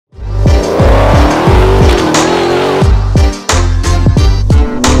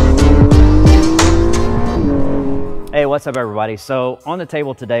what's up everybody? So on the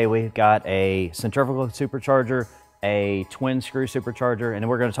table today, we've got a centrifugal supercharger, a twin screw supercharger, and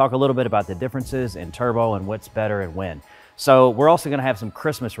we're gonna talk a little bit about the differences in turbo and what's better and when. So we're also gonna have some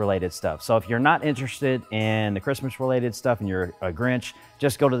Christmas related stuff. So if you're not interested in the Christmas related stuff and you're a Grinch,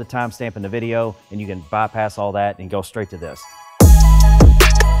 just go to the timestamp in the video and you can bypass all that and go straight to this.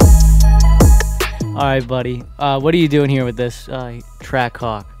 All right, buddy. What are you doing here with this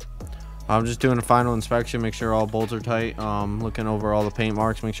Trackhawk? I'm just doing a final inspection, make sure all bolts are tight, looking over all the paint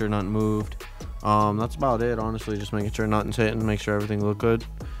marks, make sure nothing moved. That's about it, honestly, just making sure nothing's hitting, make sure everything look good.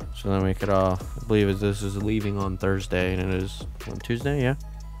 So then we could, I believe this is leaving on Thursday, and it is on Tuesday, yeah.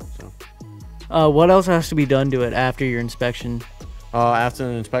 So. What else has to be done to it after your inspection? After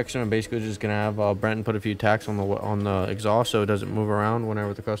the inspection, I'm basically just gonna have Brenton put a few tacks on the exhaust so it doesn't move around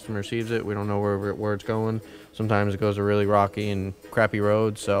whenever the customer receives it. We don't know where it's going. Sometimes it goes a really rocky and crappy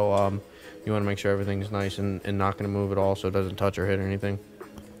road, so you want to make sure everything's nice and not going to move at all so it doesn't touch or hit or anything.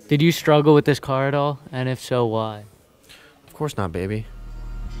 Did you struggle with this car at all? And if so, why? Of course not, baby.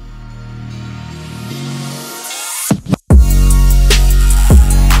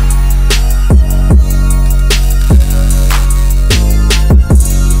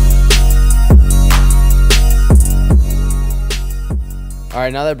 All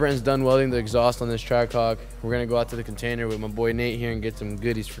right, now that Brenton's done welding the exhaust on this Trackhawk, we're gonna go out to the container with my boy Nate here and get some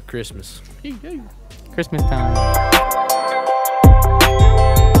goodies for Christmas. Christmas time.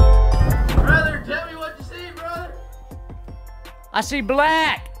 Brother, tell me what you see, brother. I see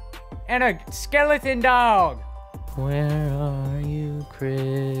black and a skeleton dog. Where are you,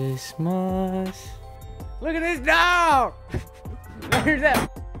 Christmas? Look at this dog. There's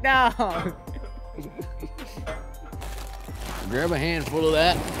that dog. Grab a handful of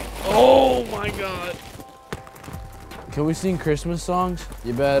that. Oh my God. Can we sing Christmas songs?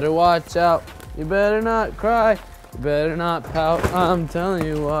 You better watch out. You better not cry. You better not pout. I'm telling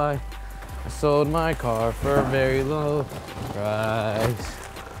you why. I sold my car for a very low price.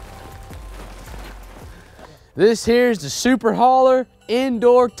 This here's the Super Hauler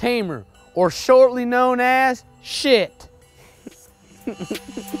Indoor Tamer, or shortly known as SHIT.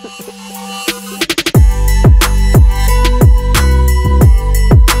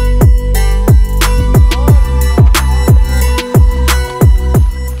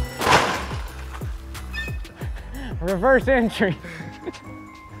 Reverse entry.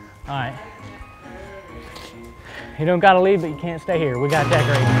 All right. You don't gotta leave, but you can't stay here. We got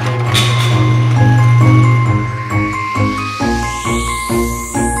decorating.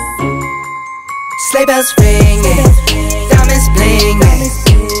 Sleigh bells ringing, diamonds blinging,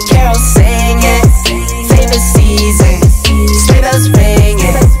 carols singing, favorite season. Sleigh bells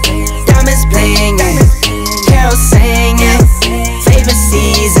ringing, diamonds blinging, carols singing, favorite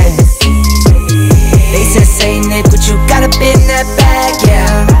season. They said, say Nick, what you got up in that bag,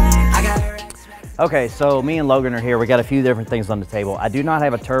 yeah. I got. Okay, so me and Logan are here. We got a few different things on the table. I do not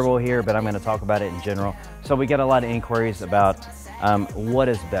have a turbo here, but I'm gonna talk about it in general. So we get a lot of inquiries about what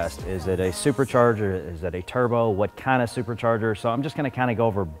is best. Is it a supercharger? Is it a turbo? What kind of supercharger? So I'm just gonna kind of go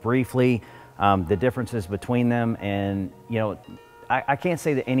over briefly the differences between them. And you know, I can't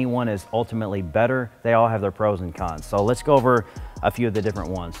say that any one is ultimately better. They all have their pros and cons. So let's go over a few of the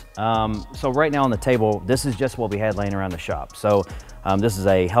different ones. So right now on the table, this is just what we had laying around the shop. So this is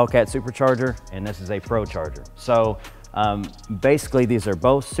a Hellcat supercharger and this is a Pro charger. So basically these are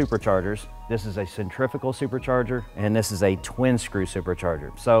both superchargers. This is a centrifugal supercharger and this is a twin screw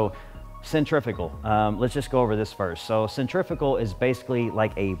supercharger. So centrifugal, let's just go over this first. So centrifugal is basically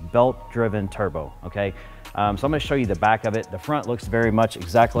like a belt driven turbo, okay? So I'm gonna show you the back of it. The front looks very much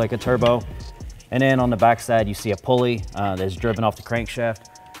exactly like a turbo. And then on the back side, you see a pulley that's driven off the crankshaft.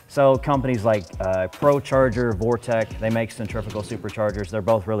 So companies like ProCharger, Vortec, they make centrifugal superchargers. They're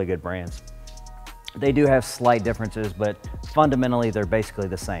both really good brands. They do have slight differences, but fundamentally they're basically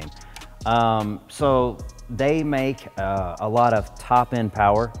the same. So they make a lot of top end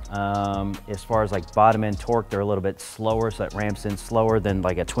power. As far as like bottom end torque, they're a little bit slower, so it ramps in slower than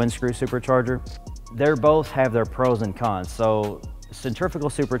like a twin screw supercharger. They both have their pros and cons. So centrifugal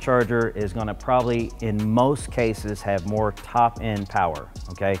supercharger is gonna probably, in most cases, have more top end power,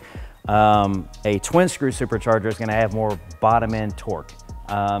 okay? A twin screw supercharger is gonna have more bottom end torque.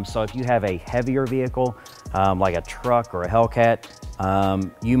 So if you have a heavier vehicle, like a truck or a Hellcat,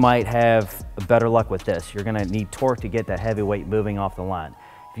 you might have better luck with this. You're gonna need torque to get that heavy weight moving off the line.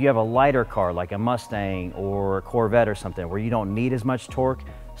 If you have a lighter car like a Mustang or a Corvette or something where you don't need as much torque,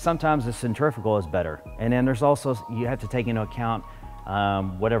 sometimes the centrifugal is better. And then there's also, you have to take into account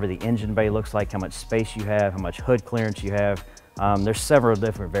whatever the engine bay looks like, how much space you have, how much hood clearance you have. There's several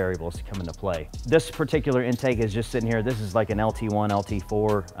different variables that come into play. This particular intake is just sitting here. This is like an LT1,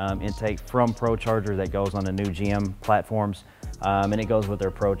 LT4 intake from ProCharger that goes on the new GM platforms, and it goes with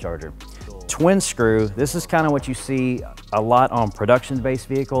their ProCharger. Twin screw, this is kind of what you see a lot on production-based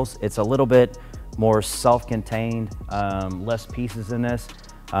vehicles. It's a little bit more self-contained, less pieces in this.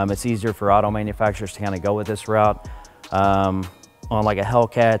 It's easier for auto manufacturers to kind of go with this route. On like a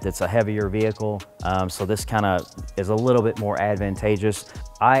Hellcat, that's a heavier vehicle, so this kind of is a little bit more advantageous.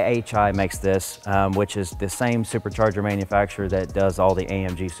 IHI makes this, which is the same supercharger manufacturer that does all the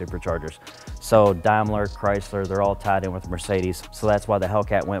AMG superchargers. So Daimler, Chrysler, they're all tied in with Mercedes, so that's why the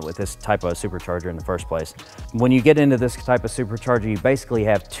Hellcat went with this type of supercharger in the first place. When you get into this type of supercharger, you basically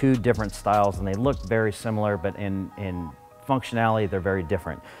have two different styles, and they look very similar, but in functionality, they're very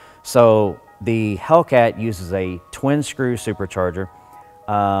different. So the Hellcat uses a twin screw supercharger,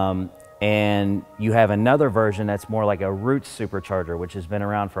 and you have another version that's more like a Roots supercharger, which has been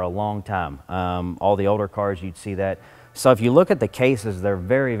around for a long time. All the older cars, you'd see that. So if you look at the cases, they're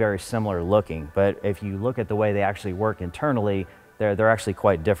very, very similar looking, but if you look at the way they actually work internally, they're actually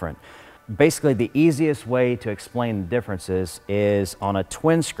quite different. Basically, the easiest way to explain the differences is on a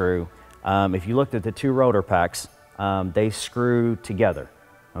twin screw. If you looked at the two rotor packs, they screw together.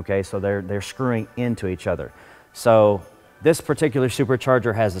 Okay, so they're screwing into each other. So this particular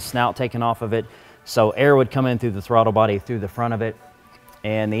supercharger has the snout taken off of it, so air would come in through the throttle body through the front of it,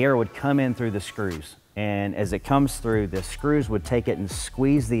 and the air would come in through the screws. And as it comes through, the screws would take it and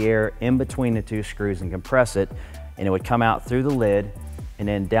squeeze the air in between the two screws and compress it, and it would come out through the lid and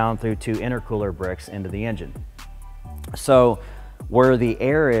then down through two intercooler bricks into the engine. So where the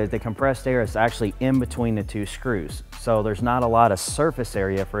air is, the compressed air is actually in between the two screws. So there's not a lot of surface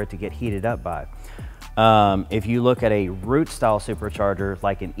area for it to get heated up by. If you look at a root style supercharger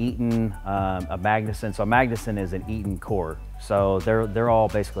like an Eaton, a Magnuson, so Magnuson is an Eaton core. So they're all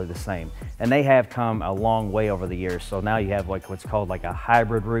basically the same. And they have come a long way over the years. So now you have like what's called like a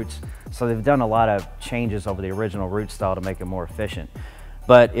hybrid roots. So they've done a lot of changes over the original root style to make it more efficient.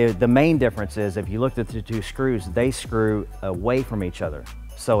 But the main difference is if you looked at the two screws, they screw away from each other.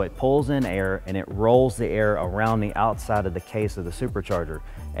 So it pulls in air and it rolls the air around the outside of the case of the supercharger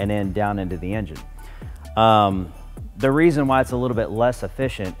and then down into the engine. The reason why it's a little bit less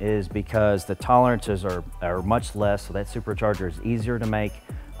efficient is because the tolerances are much less, so that supercharger is easier to make,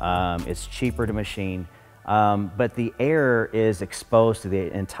 it's cheaper to machine, but the air is exposed to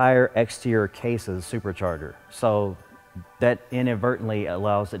the entire exterior case of the supercharger. So that inadvertently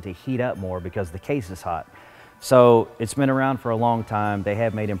allows it to heat up more because the case is hot. So it's been around for a long time. They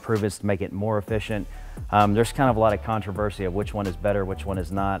have made improvements to make it more efficient. There's kind of a lot of controversy of which one is better, which one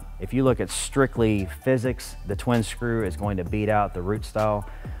is not. If you look at strictly physics, the twin screw is going to beat out the root style,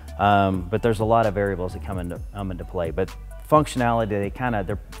 but there's a lot of variables that come into play. But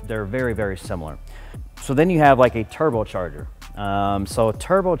functionality, they're very, very similar. So then you have like a turbocharger. So a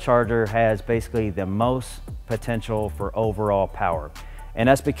turbocharger has basically the most potential for overall power. And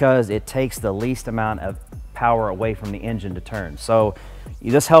that's because it takes the least amount of power away from the engine to turn. So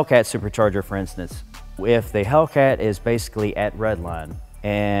this Hellcat supercharger, for instance, if the Hellcat is basically at redline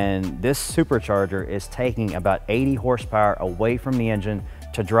and this supercharger is taking about 80 horsepower away from the engine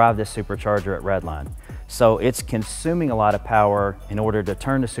to drive this supercharger at redline. So it's consuming a lot of power in order to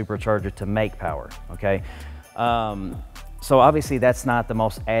turn the supercharger to make power, okay? So obviously that's not the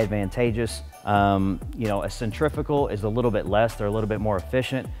most advantageous. You know, a centrifugal is a little bit less, they're a little bit more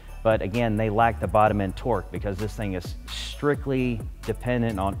efficient, but again, they lack the bottom end torque because this thing is strictly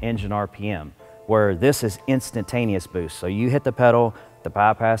dependent on engine RPM, where this is instantaneous boost. So you hit the pedal, the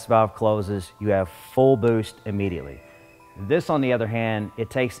bypass valve closes, you have full boost immediately. This, on the other hand, it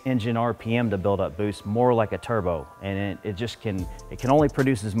takes engine RPM to build up boost, more like a turbo, and it can only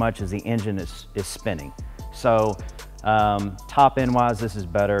produce as much as the engine is spinning. So top end wise, this is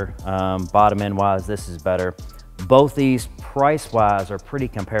better. Bottom end wise, this is better. Both these price wise are pretty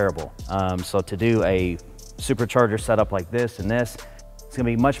comparable. So to do a supercharger setup like this and this, it's gonna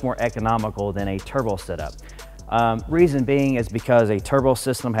be much more economical than a turbo setup. Reason being is because a turbo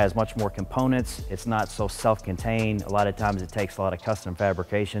system has much more components. It's not so self-contained. A lot of times it takes a lot of custom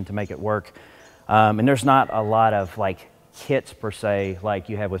fabrication to make it work. And there's not a lot of like kits per se, like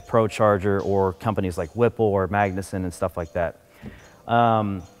you have with ProCharger or companies like Whipple or Magnuson and stuff like that.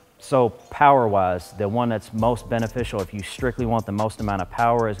 So power-wise, the one that's most beneficial if you strictly want the most amount of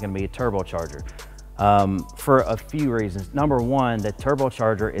power is going to be a turbocharger. For a few reasons. Number one, the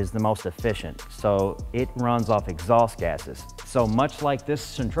turbocharger is the most efficient, so it runs off exhaust gases. So much like this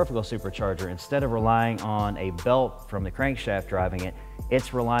centrifugal supercharger, instead of relying on a belt from the crankshaft driving it,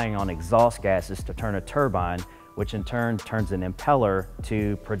 it's relying on exhaust gases to turn a turbine, which in turn turns an impeller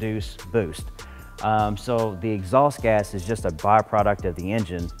to produce boost. So the exhaust gas is just a byproduct of the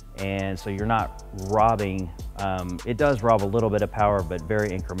engine, and so you're not robbing, it does rob a little bit of power, but very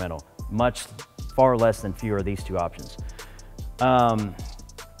incremental, far less than fewer of these two options.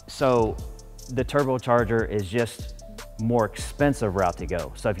 So the turbocharger is just more expensive route to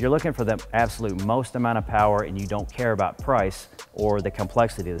go. So if you're looking for the absolute most amount of power and you don't care about price or the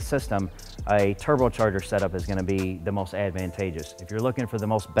complexity of the system, a turbocharger setup is going to be the most advantageous. If you're looking for the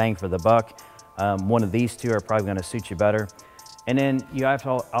most bang for the buck, one of these two are probably going to suit you better. And then you have to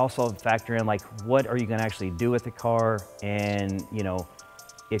also factor in, like, what are you going to actually do with the car? And, you know,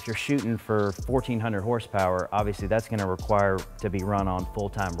 if you're shooting for 1,400 horsepower, obviously that's going to require to be run on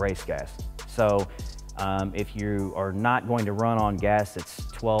full-time race gas. So if you are not going to run on gas that's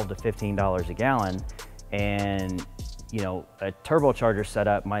 $12 to $15 a gallon, and you know, a turbocharger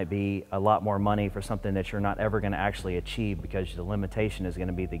setup might be a lot more money for something that you're not ever going to actually achieve, because the limitation is going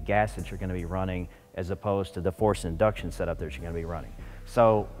to be the gas that you're going to be running as opposed to the forced induction setup that you're going to be running.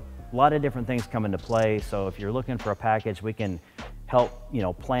 So a lot of different things come into play. So if you're looking for a package, we can help, you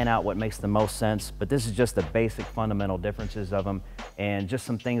know, plan out what makes the most sense, but this is just the basic fundamental differences of them, and just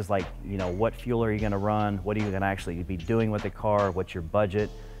some things like, you know, what fuel are you going to run, what are you going to actually be doing with the car, what's your budget,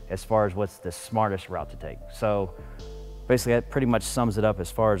 as far as what's the smartest route to take. So basically that pretty much sums it up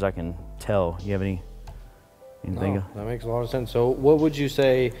as far as I can tell. You have anything? No, that makes a lot of sense. So what would you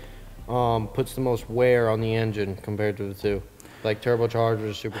say puts the most wear on the engine compared to the two, like turbocharged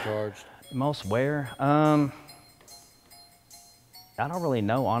or supercharged? Most wear? I don't really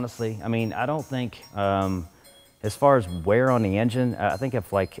know, honestly. I mean, I don't think, as far as wear on the engine, I think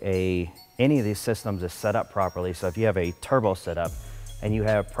if like any of these systems is set up properly, so if you have a turbo setup and you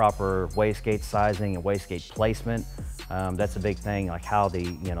have proper wastegate sizing and wastegate placement, that's a big thing, like how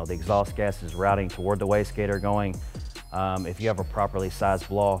the exhaust gas is routing toward the wastegate or going. If you have a properly sized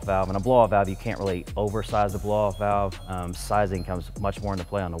blow-off valve, and a blow-off valve, you can't really oversize the blow-off valve. Sizing comes much more into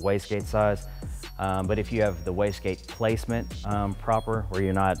play on the wastegate size. But if you have the wastegate placement proper, where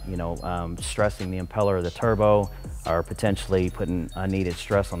you're not, stressing the impeller or the turbo, or potentially putting unneeded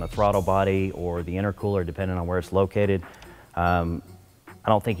stress on the throttle body or the intercooler, depending on where it's located, I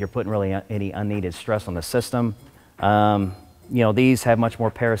don't think you're putting really any unneeded stress on the system. These have much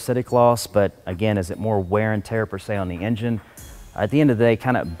more parasitic loss, but again, is it more wear and tear per se on the engine? At the end of the day,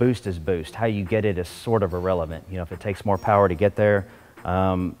 kind of boost is boost. How you get it is sort of irrelevant. If it takes more power to get there.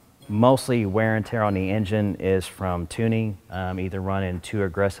 Mostly wear and tear on the engine is from tuning, either running too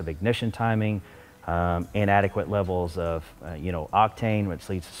aggressive ignition timing, inadequate levels of octane, which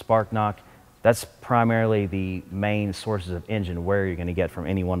leads to spark knock. That's primarily the main sources of engine wear you're going to get from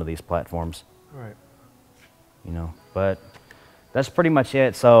any one of these platforms. Right. But that's pretty much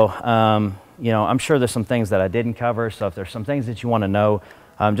it. So, I'm sure there's some things that I didn't cover. So if there's some things that you want to know,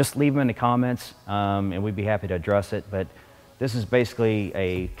 just leave them in the comments, and we'd be happy to address it. But this is basically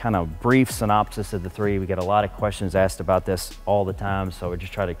a kind of brief synopsis of the three. We get a lot of questions asked about this all the time, so we're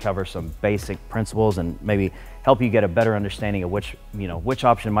just trying to cover some basic principles and maybe help you get a better understanding of which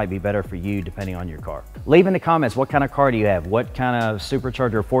option might be better for you depending on your car. Leave in the comments, what kind of car do you have? What kind of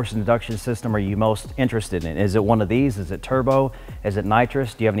supercharger forced induction system are you most interested in? Is it one of these? Is it turbo? Is it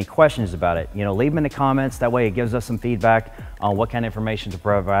nitrous? Do you have any questions about it? Leave them in the comments. That way it gives us some feedback on what kind of information to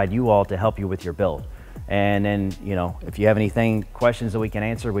provide you all to help you with your build. And then, if you have questions that we can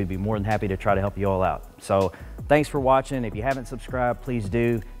answer, we'd be more than happy to try to help you all out. So thanks for watching. If you haven't subscribed, please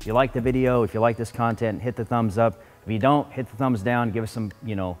do. If you like the video, if you like this content, hit the thumbs up. If you don't, hit the thumbs down. Give us some,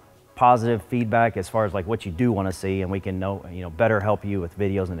 positive feedback as far as like what you do want to see, and we can better help you with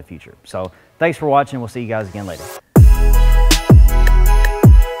videos in the future. So thanks for watching. We'll see you guys again later.